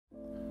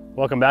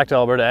Welcome back to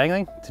Alberta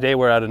Angling. Today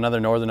we're at another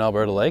northern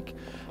Alberta lake,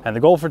 and the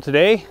goal for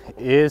today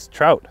is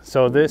trout.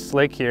 So this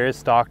lake here is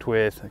stocked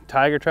with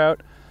tiger trout,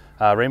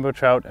 rainbow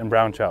trout, and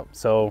brown trout.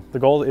 So the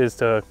goal is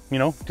to,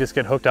 just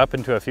get hooked up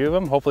into a few of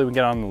them. Hopefully we can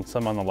get on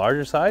some on the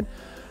larger side.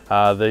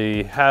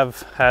 They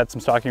have had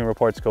some stocking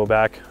reports go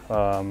back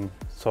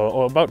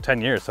about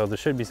 10 years, so there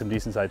should be some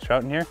decent sized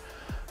trout in here.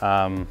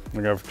 We're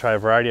gonna try a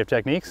variety of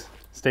techniques.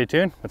 Stay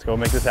tuned, let's go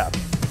make this happen.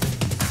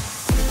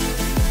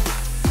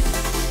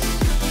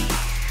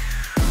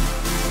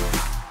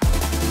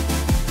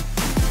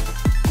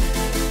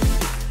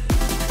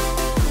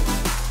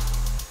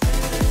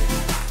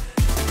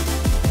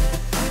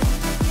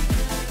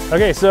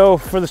 Okay, so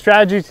for the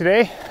strategy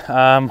today,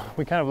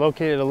 we kind of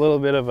located a little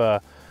bit of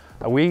a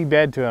weed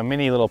bed to a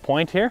mini little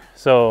point here.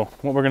 So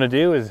what we're gonna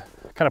do is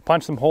kind of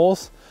punch some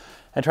holes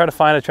and try to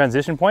find a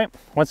transition point.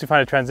 Once we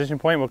find a transition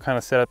point, we'll kind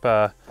of set up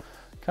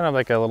kind of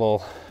like a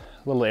little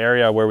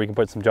area where we can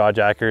put some jaw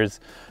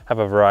jackers, have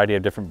a variety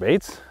of different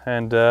baits,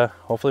 and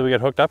hopefully we get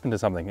hooked up into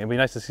something. It'd be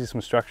nice to see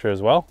some structure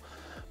as well.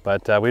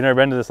 But we've never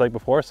been to this lake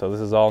before, so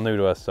this is all new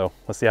to us. So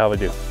let's see how we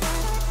do.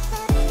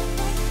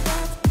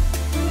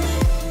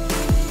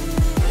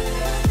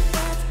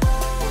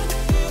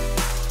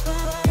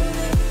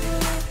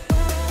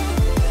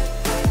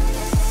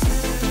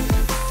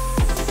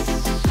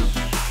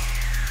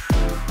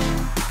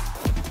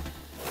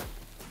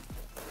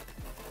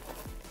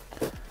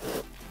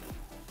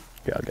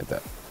 Yeah, I'll get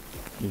that.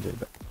 You did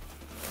that.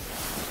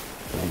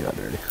 You got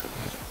dirty.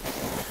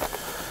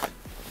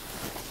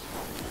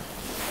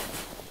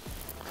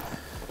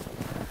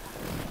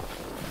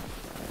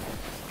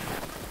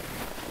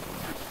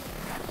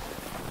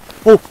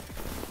 Oh!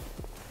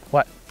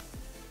 What?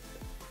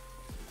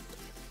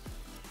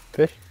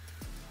 Fish?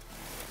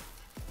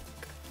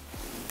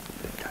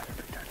 Big tiger,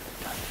 big tiger, big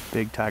tiger.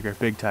 Big tiger,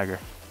 big tiger.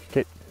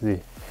 Okay,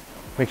 easy.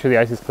 Make sure the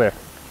ice is clear.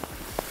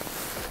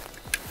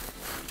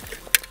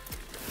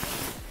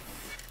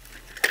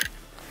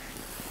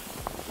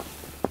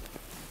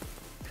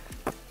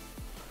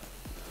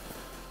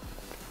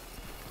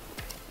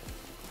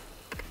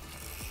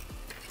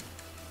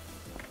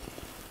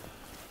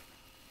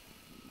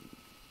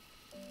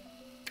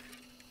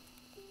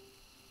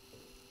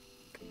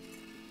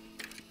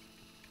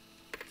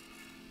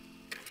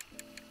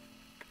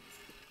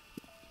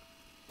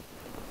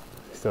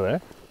 Still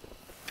there?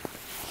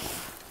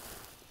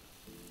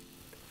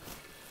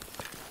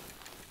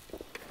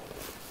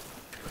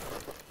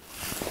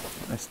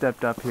 I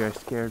stepped up here, I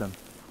scared him.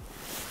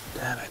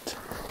 Damn it.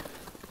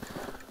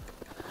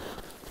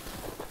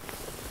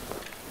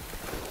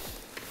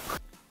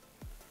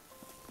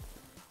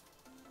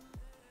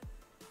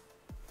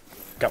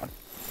 Got one.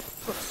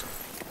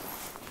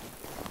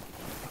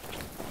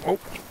 Oh.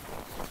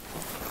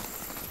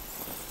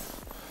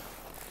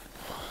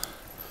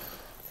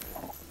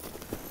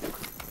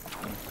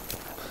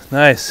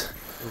 Nice.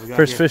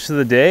 First fish of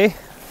the day.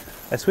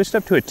 I switched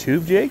up to a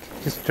tube jig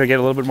just to get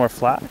a little bit more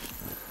flat.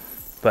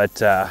 But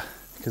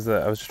because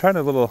I was just trying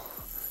a little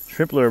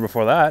shrimp lure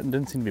before that and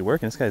didn't seem to be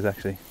working. This guy's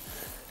actually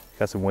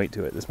got some weight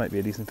to it. This might be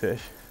a decent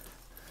fish.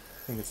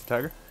 Think it's a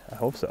tiger? I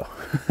hope so.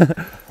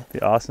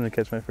 Be awesome to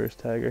catch my first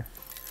tiger.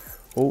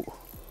 Oh.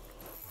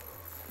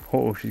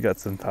 Oh, she's got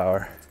some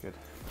power. That's good.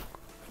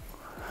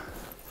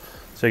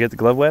 Should I get the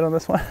glove wet on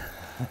this one?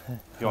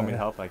 You want me to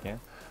help? I can.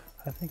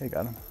 I think I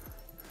got him.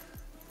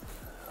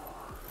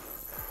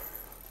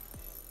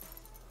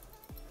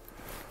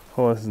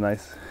 Oh, this is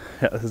nice.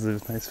 Yeah, this is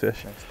a nice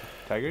fish. Nice.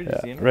 Tiger, did you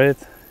see him? Right?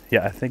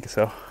 Yeah, I think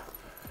so.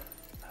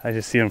 I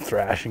just see him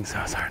thrashing, so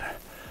it's hard to...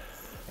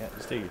 Yeah,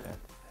 just take your time.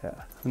 Yeah,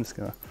 I'm just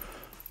gonna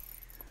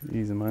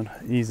ease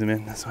him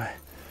in this way.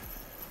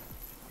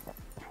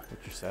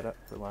 What's your setup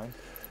for line?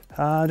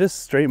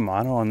 Just straight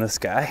mono on this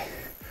guy.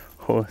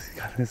 Oh,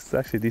 this is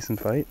actually a decent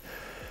fight.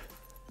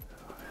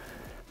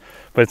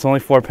 But it's only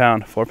 4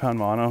 pound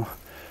mono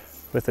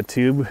with a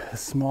tube, a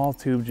small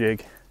tube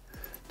jig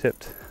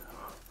tipped.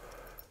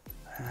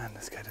 And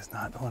this guy does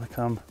not want to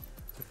come.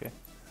 It's okay.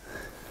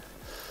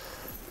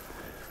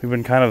 We've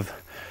been kind of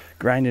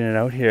grinding it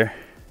out here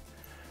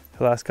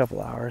for the last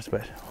couple hours,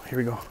 but here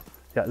we go.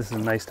 Yeah, this is a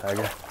nice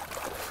tiger.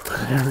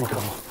 There we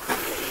go.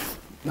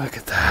 Look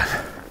at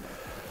that.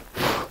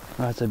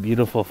 That's a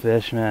beautiful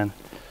fish, man.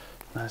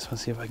 I just want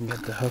to see if I can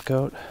get the hook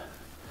out.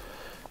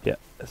 Yeah,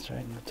 that's right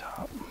in the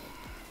top.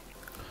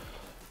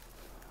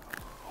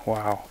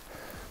 Wow,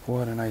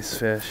 what a nice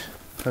fish.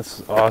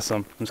 That's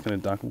awesome. I'm just gonna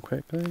dunk him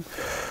quickly.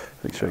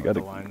 Make sure I got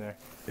the line there.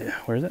 Yeah,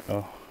 where is it?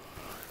 Oh,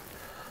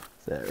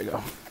 there we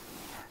go.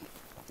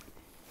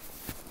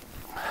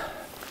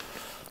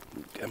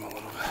 Get him a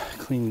little bit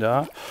cleaned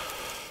up.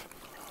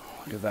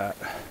 Look at that.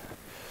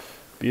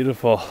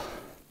 Beautiful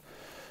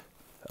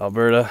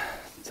Alberta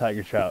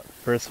tiger trout.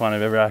 First one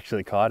I've ever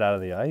actually caught out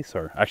of the ice,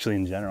 or actually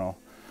in general.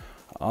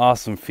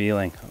 Awesome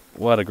feeling.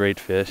 What a great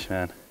fish,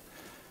 man.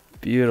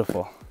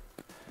 Beautiful.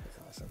 That's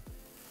awesome.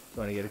 You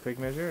want to get a quick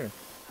measure?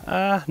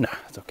 No,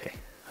 it's okay.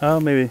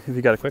 Maybe if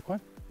you got a quick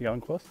one. You got one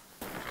close?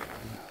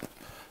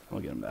 We'll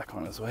get him back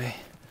on his way.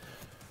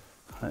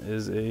 That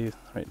is a,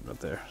 right about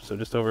there. So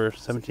just over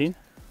 17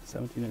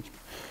 inch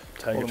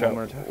tiger Hold trout. one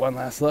more time. One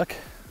last look.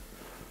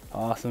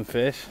 Awesome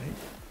fish.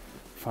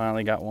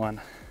 Finally got one.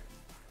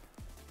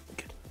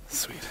 Good.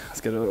 Sweet.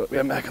 Let's get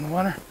him back in the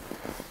water.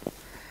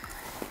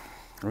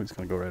 Oh, he's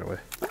gonna go right away.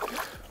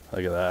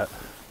 Look at that.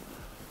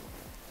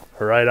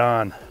 Right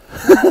on.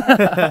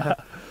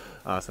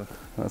 Awesome.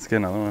 Let's get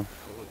another one.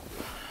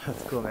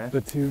 That's cool, man.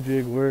 The tube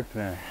jig worked,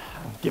 man.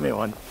 Give me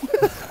one.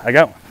 I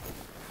got one.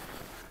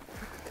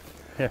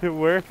 It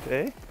worked,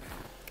 eh?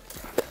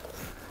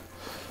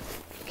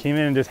 Came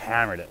in and just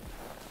hammered it.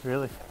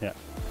 Really? Yeah.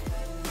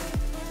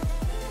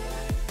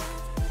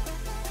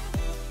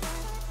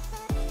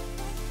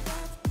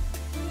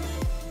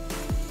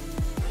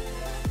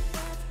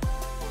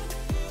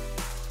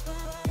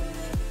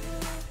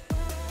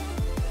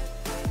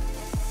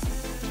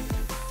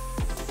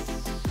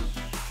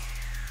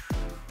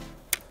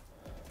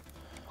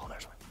 Oh,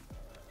 there's one.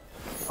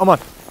 Come on.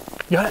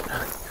 You got it?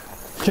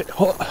 Okay,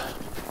 hold on.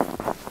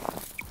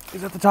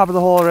 He's at the top of the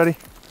hole already.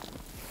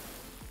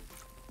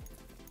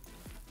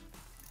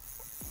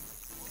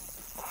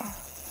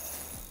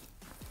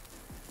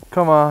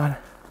 Come on.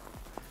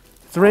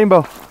 It's a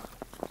rainbow.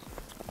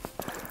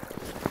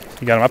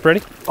 You got him up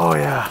ready? Oh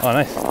yeah. Oh,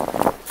 nice.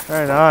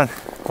 Right on.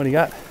 What do you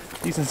got?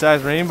 Decent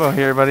sized rainbow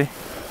here, buddy.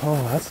 Oh,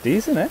 that's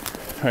decent, eh?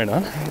 Right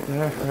on. Right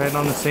there, right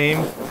on the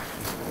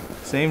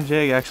same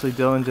jig. Actually,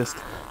 Dylan just,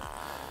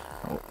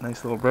 oh,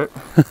 nice little burp.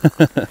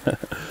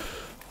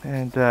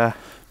 And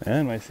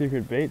Man, my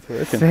secret bait's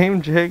working.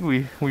 same jig.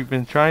 We've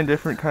been trying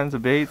different kinds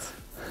of baits.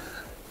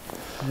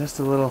 Just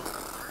a little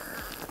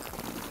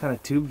kind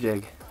of tube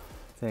jig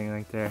thing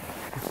right there.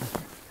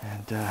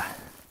 And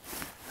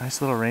nice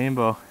little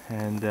rainbow.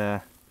 And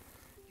you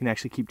can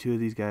actually keep 2 of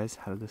these guys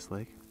out of this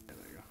lake.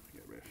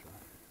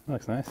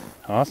 Looks nice.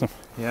 Awesome.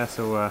 Yeah,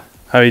 so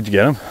How did you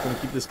get him? gonna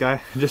keep this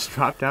guy. Just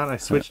dropped down. I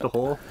switched the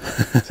hole.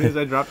 As soon as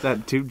I dropped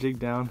that tube jig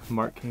down,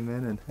 Mark came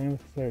in and I'm gonna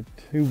start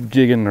tube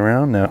jigging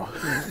around now.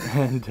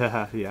 and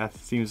yeah, it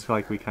seems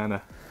like we kind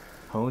of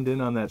honed in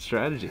on that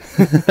strategy.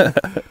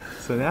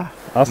 So yeah,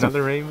 Awesome.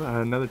 another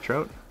rainbow, another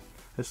trout.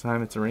 This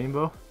time it's a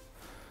rainbow,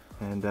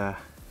 and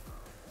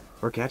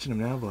we're catching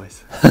them now,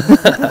 boys.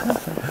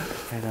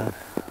 Right on.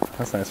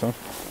 That's a nice one.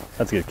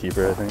 That's a good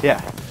keeper, I think.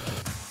 Yeah.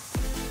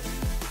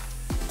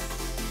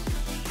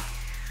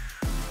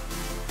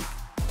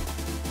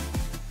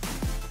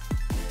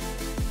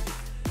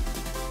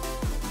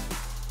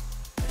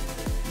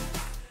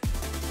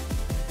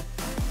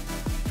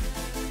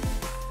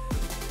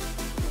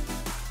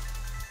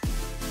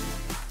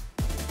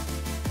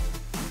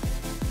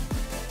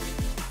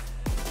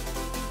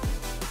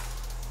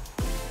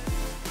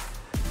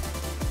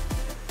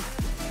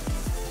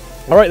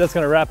 All right, that's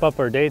gonna wrap up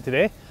our day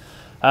today.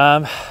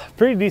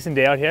 Pretty decent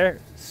day out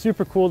here.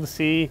 Super cool to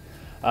see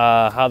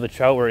how the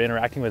trout were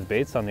interacting with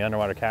baits on the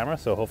underwater camera.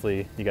 So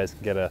hopefully you guys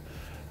can get a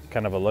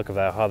kind of a look of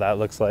that, how that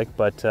looks like.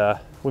 But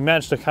we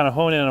managed to kind of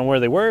hone in on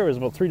where they were. It was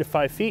about 3 to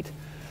 5 feet.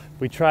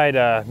 We tried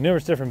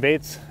numerous different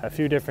baits, a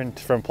few different,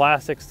 from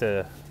plastics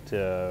to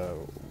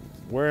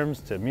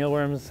worms, to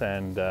mealworms,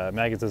 and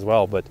maggots as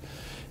well. But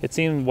it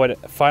seemed what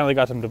finally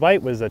got them to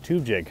bite was a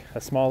tube jig,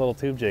 a small little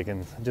tube jig,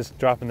 and just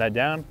dropping that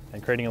down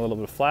and creating a little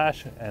bit of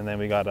flash, and then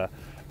we got a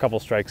couple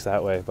strikes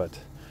that way. But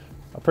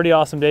a pretty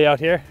awesome day out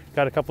here.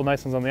 Got a couple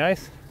nice ones on the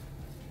ice.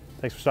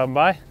 Thanks for stopping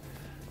by.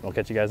 We'll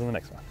catch you guys in the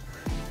next one.